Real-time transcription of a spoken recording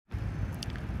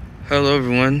Hello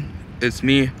everyone, it's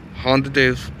me, Honda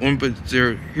Davis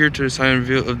 1.0, here to sign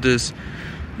review of this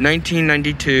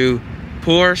 1992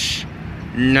 Porsche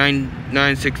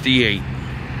 968.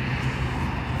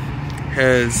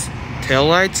 Has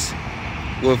taillights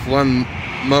with one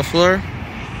muffler.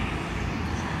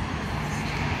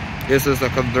 This is a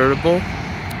convertible.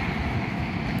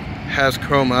 Has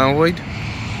chrome alloy.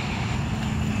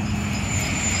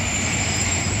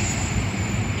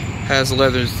 Has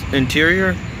leather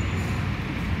interior.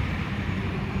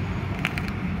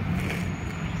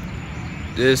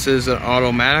 This is an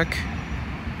automatic.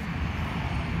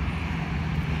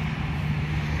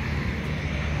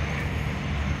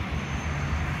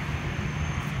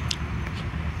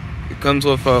 It comes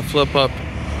with a flip-up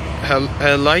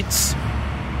headlights.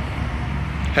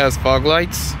 Has fog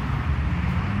lights.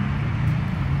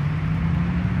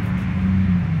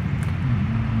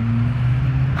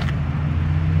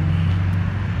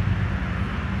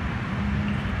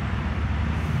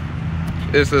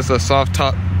 This is a soft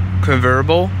top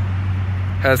convertible.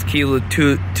 Has two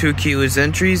keyless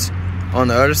entries on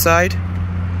the other side.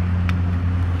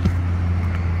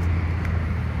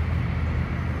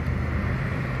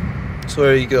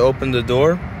 So you can open the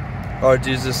door, or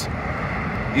use this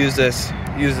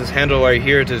handle right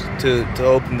here to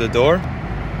open the door.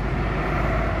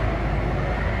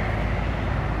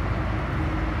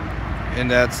 And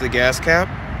that's the gas cap.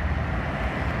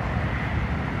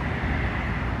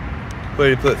 Where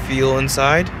you put fuel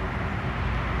inside.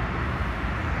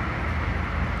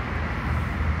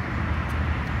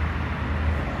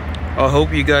 I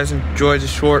hope you guys enjoyed the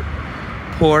short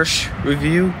Porsche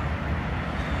review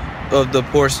of the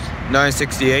Porsche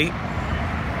 968.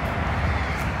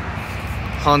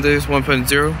 Honda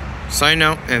 1.0. Sign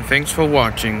out and thanks for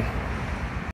watching.